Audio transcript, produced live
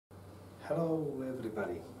Hello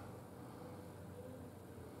everybody.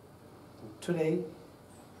 Today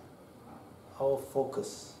our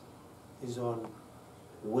focus is on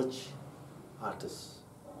which artist?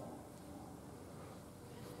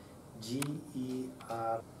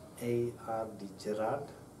 G-E-R-A-R-D, Gerard,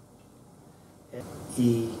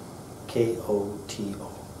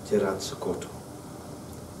 E-K-O-T-O, Gerard Sekoto.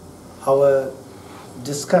 Our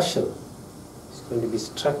discussion is going to be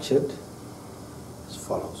structured as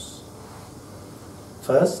follows.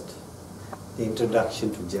 First, the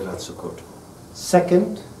introduction to Gerard Sekoto.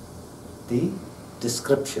 Second, the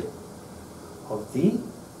description of the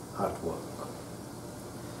artwork.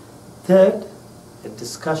 Third, a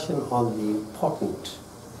discussion on the important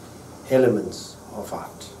elements of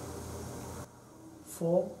art.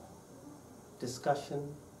 4,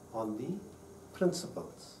 discussion on the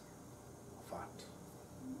principles of art.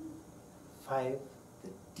 5, the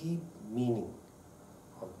deep meaning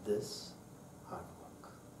of this artwork.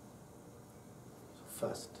 So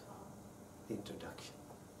first, the introduction.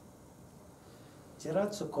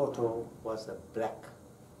 Gerard Sekoto was a black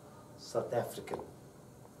South African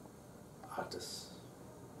artist.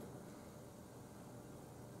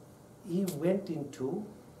 He went into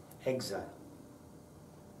exile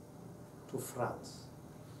to France.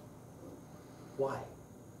 Why?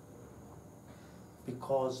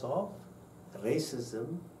 Because of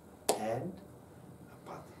racism and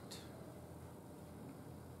apartheid.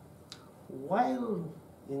 While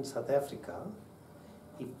in South Africa,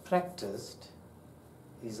 he practiced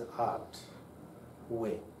his art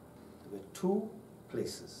where? There were 2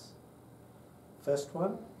 places. First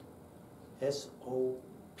one, Sophiatown,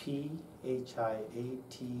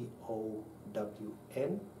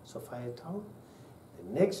 Sophiatown. The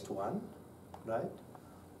next one, right,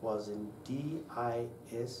 was in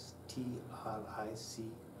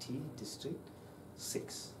District District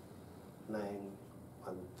 6,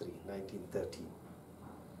 1913.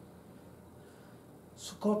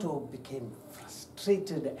 Sekoto became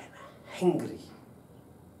frustrated and angry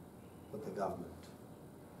with the government.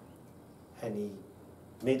 And he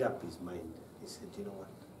made up his mind. He said, you know what,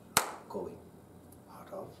 I'm going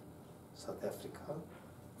out of South Africa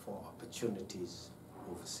for opportunities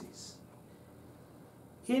overseas.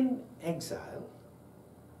 In exile,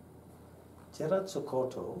 Gerard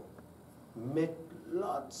Sekoto met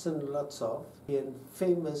lots and lots of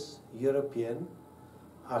famous European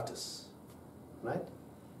artists, right?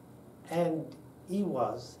 And he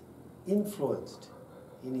was influenced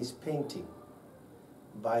in his painting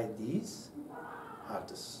by these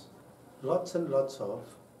artists. Lots and lots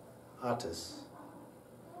of artists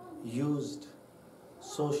used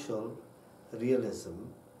social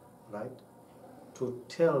realism, right, to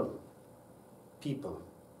tell people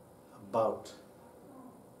about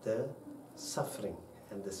the suffering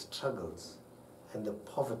and the struggles and the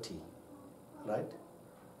poverty, right,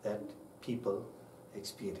 that people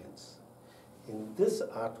experience. In this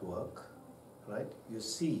artwork, right, you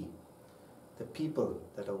see the people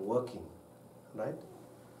that are working, right,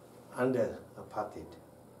 under apartheid.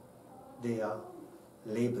 They are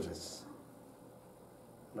laborers,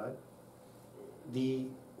 right? The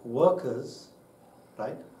workers,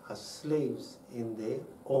 right, are slaves in their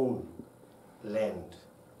own land,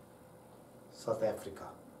 South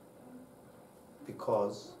Africa,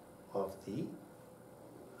 because of the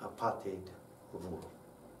apartheid rule.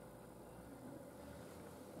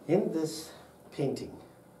 In this painting,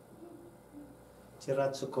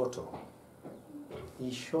 Gerard Sekoto,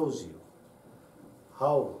 he shows you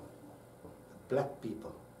how the black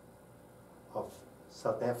people of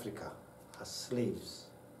South Africa are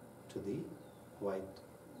slaves to the white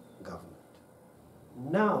government.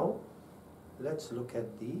 Now, let's look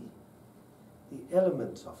at the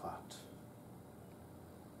elements of art.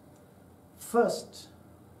 First,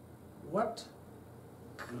 what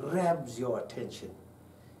grabs your attention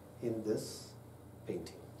in this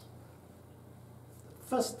painting? The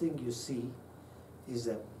first thing you see is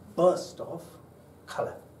a burst of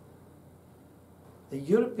color. The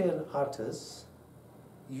European artists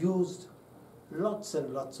used lots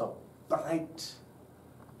and lots of bright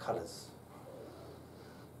colors.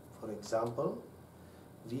 For example,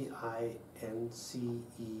 V-I-N-C-E-N-T,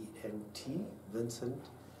 Vincent,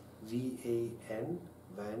 V-A-N,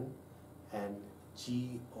 Van, and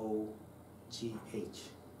G-O-G-H,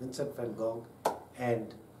 Vincent van Gogh,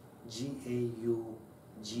 and G-A-U-G-U-I-N,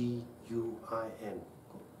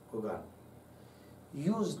 Gauguin.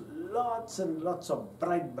 Used lots and lots of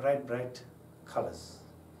bright colors,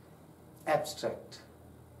 abstract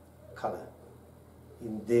color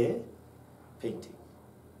in their painting.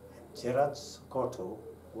 And Gerard Sekoto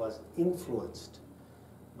was influenced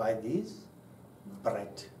by these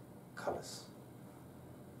bright colors.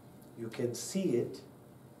 You can see it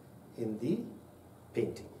in the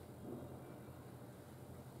painting.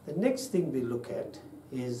 The next thing we look at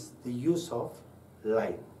is the use of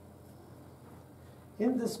line.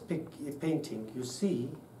 In this painting, you see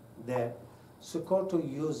that Sekoto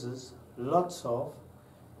uses lots of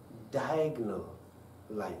diagonal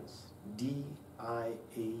lines, D-I-A-G-O-N-A-L.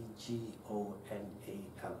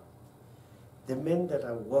 The men that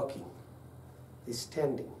are working, they're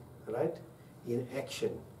standing, right, in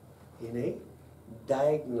action, in a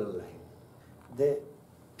diagonal line. The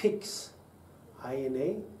pigs are in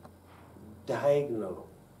a diagonal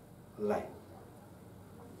line.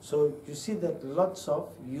 So you see that lots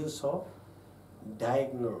of use of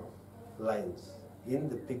diagonal lines in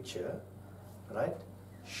the picture, right,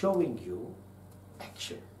 showing you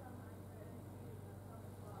action.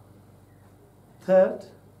 Third,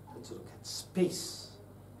 let's look at space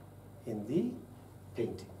in the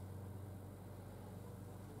painting.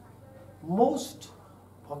 Most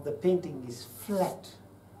of the painting is flat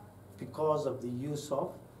because of the use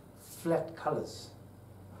of flat colors.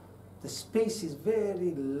 The space is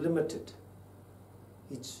very limited.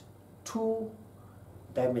 It's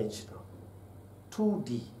two-dimensional,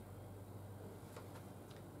 2D.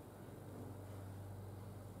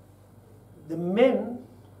 The men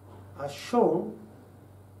are shown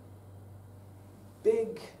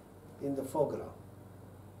big in the foreground.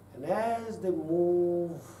 And as they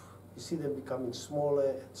move, you see them becoming smaller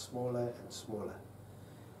and smaller and smaller.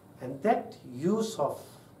 And that use of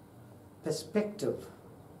perspective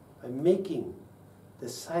by making the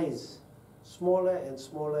size smaller and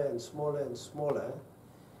smaller and smaller and smaller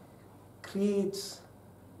creates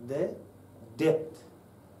the depth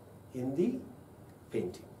in the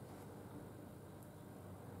painting.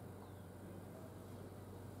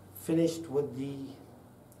 Finished with the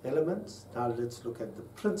elements, now let's look at the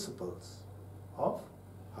principles of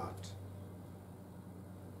art.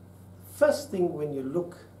 First thing, when you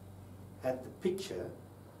look at the picture,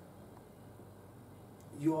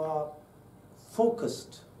 you are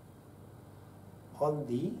focused on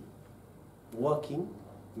the working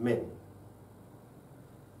men,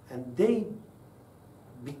 and they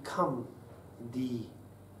become the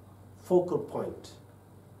focal point.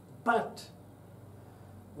 But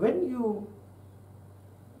when you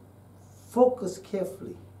focus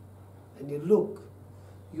carefully and you look,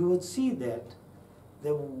 you will see that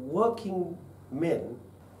the working men,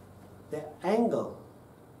 the angle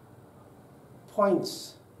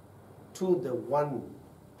points to the one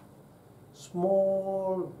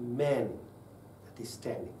small man that is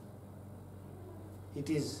standing. It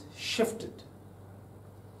is shifted.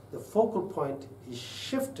 The focal point is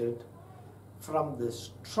shifted from the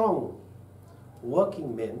strong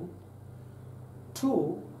working men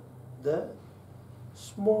to the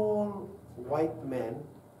small white man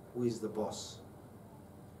who is the boss.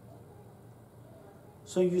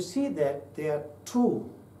 So you see that there are two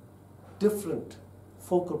different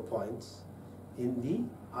focal points in the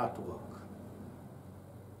artwork.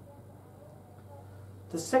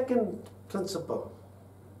 The second principle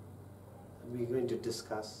that we're going to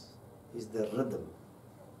discuss is the rhythm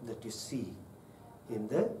that you see in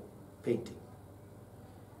the painting.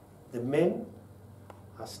 The men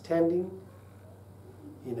are standing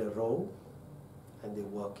in a row and they're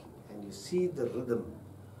working, and you see the rhythm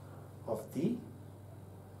of the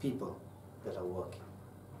people that are working.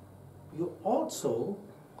 You also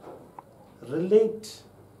relate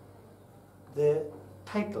the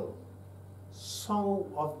title, Song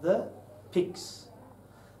of the Pigs.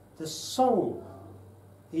 The song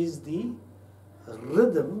is the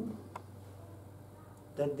rhythm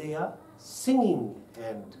that they are singing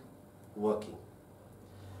and working.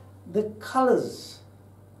 The colors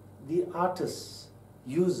the artist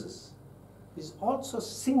uses is also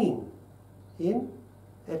singing in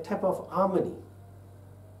a type of harmony,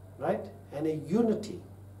 right, and a unity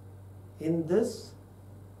in this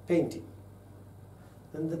painting.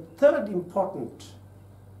 And the third important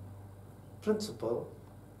principle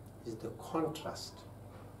is the contrast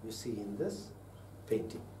you see in this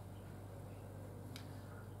painting.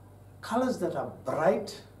 Colors that are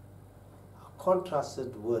bright are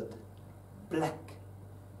contrasted with black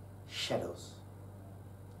shadows,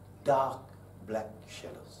 dark black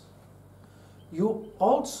shadows. You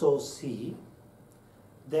also see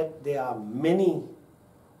that there are many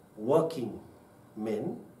working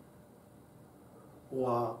men who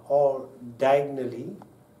are all diagonally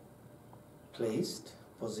placed,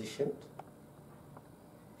 positioned,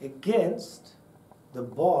 against the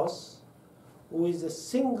boss, who is a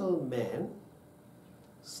single man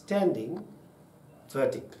standing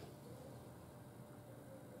vertically.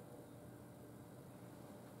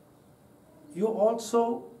 You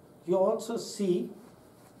also see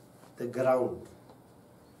the ground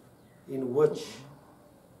in which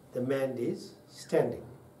the man is standing.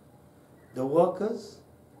 The workers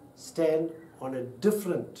stand on a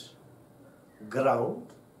different ground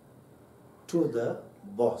to the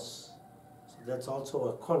boss. So that's also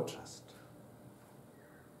a contrast.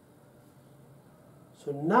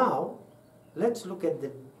 So now let's look at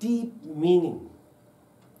the deep meaning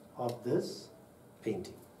of this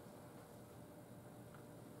painting.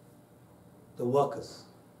 The workers.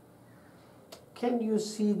 Can you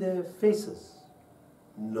see their faces?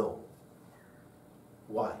 No.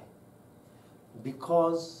 Why?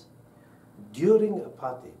 Because during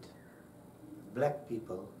apartheid, black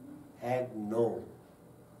people had no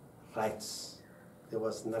rights. There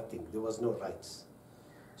was nothing. There was no rights.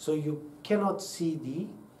 So you cannot see the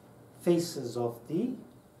faces of the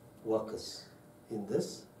workers in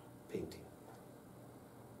this painting.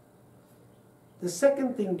 The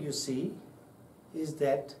second thing you see is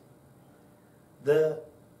that the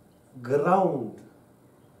ground,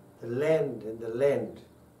 the land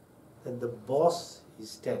that the boss is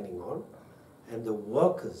standing on and the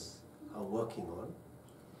workers are working on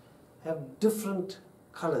have different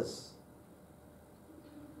colors.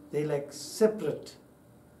 They're like separate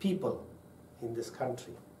people in this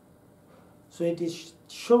country. So it is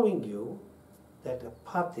showing you that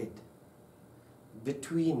apartheid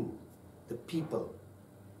between the people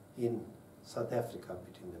in South Africa,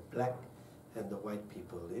 between the black and the white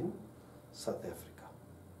people in South Africa.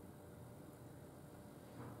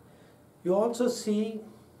 You also see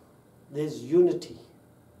there's unity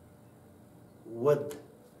with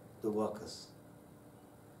the workers.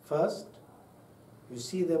 First, you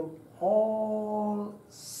see them all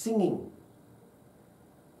singing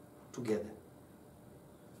together.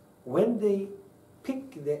 When they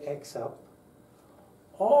pick the axe up,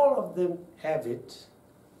 all of them have it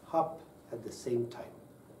up at the same time.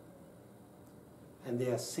 And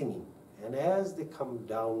they are singing. And as they come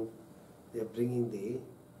down, they're bringing the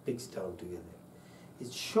picks down together.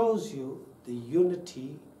 It shows you the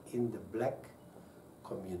unity in the black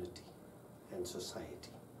community and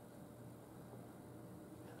society.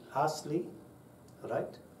 And lastly,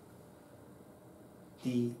 right,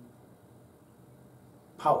 the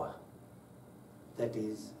power that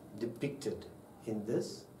is depicted in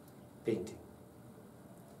this painting.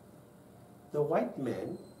 The white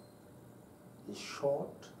man is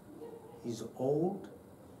short, he's old,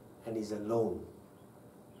 and he's alone.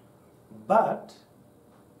 But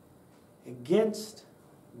against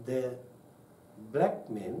the black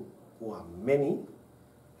men, who are many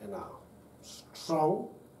and are strong,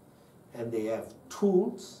 and they have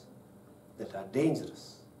tools that are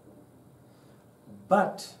dangerous.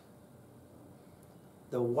 But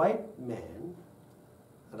the white man,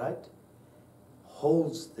 right,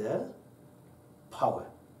 holds the power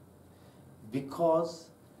because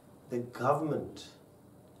the government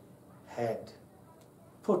had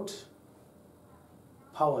put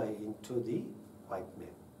power into the white man.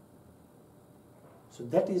 So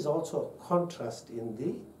that is also a contrast in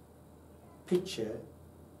the picture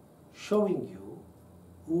showing you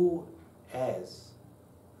who has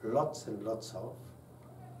lots and lots of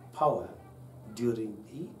power during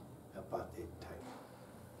the apartheid time.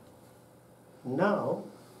 Now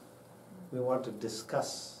we want to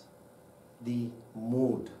discuss the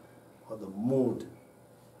mood or the mood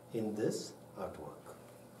in this artwork.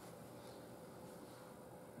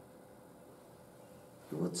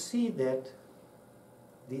 You would see that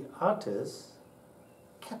the artist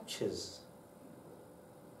captures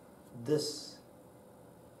this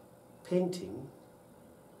painting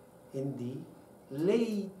in the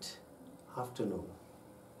late afternoon.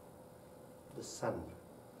 The sun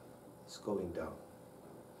is going down.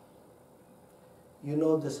 You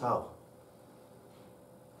know this how?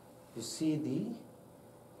 You see the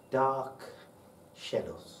dark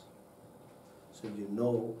shadows. So you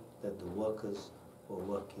know that the workers were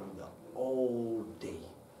working the whole day.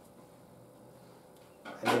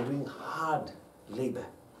 And they're doing hard labor.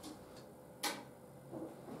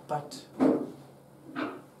 But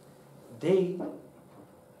they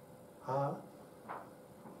are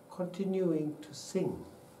continuing to sing.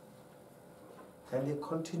 And they're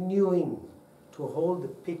continuing to hold the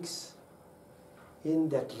picks in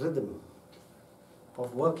that rhythm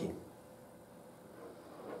of working.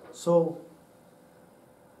 So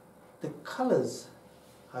the colors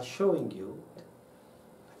are showing you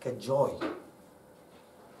like a joy.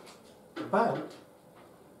 But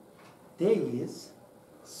there is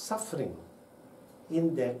suffering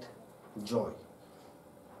in that joy.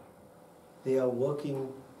 They are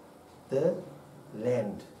working the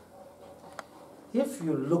land. If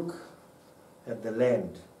you look at the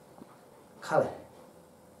land, color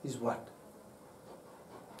is what?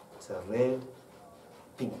 It's a red,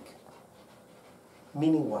 pink.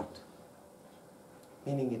 Meaning what?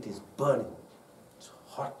 Meaning it is burning, it's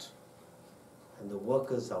hot. And the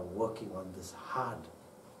workers are working on this hard,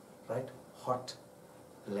 right, hot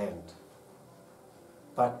land.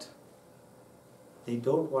 But they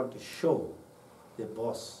don't want to show their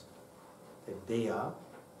boss that they are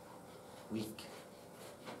weak.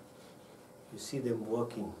 You see them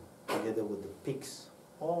working together with the pigs,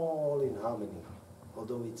 all in harmony.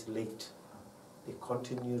 Although it's late, they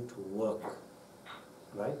continue to work,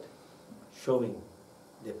 right? Showing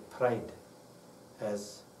their pride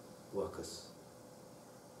as workers.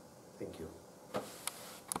 Thank you.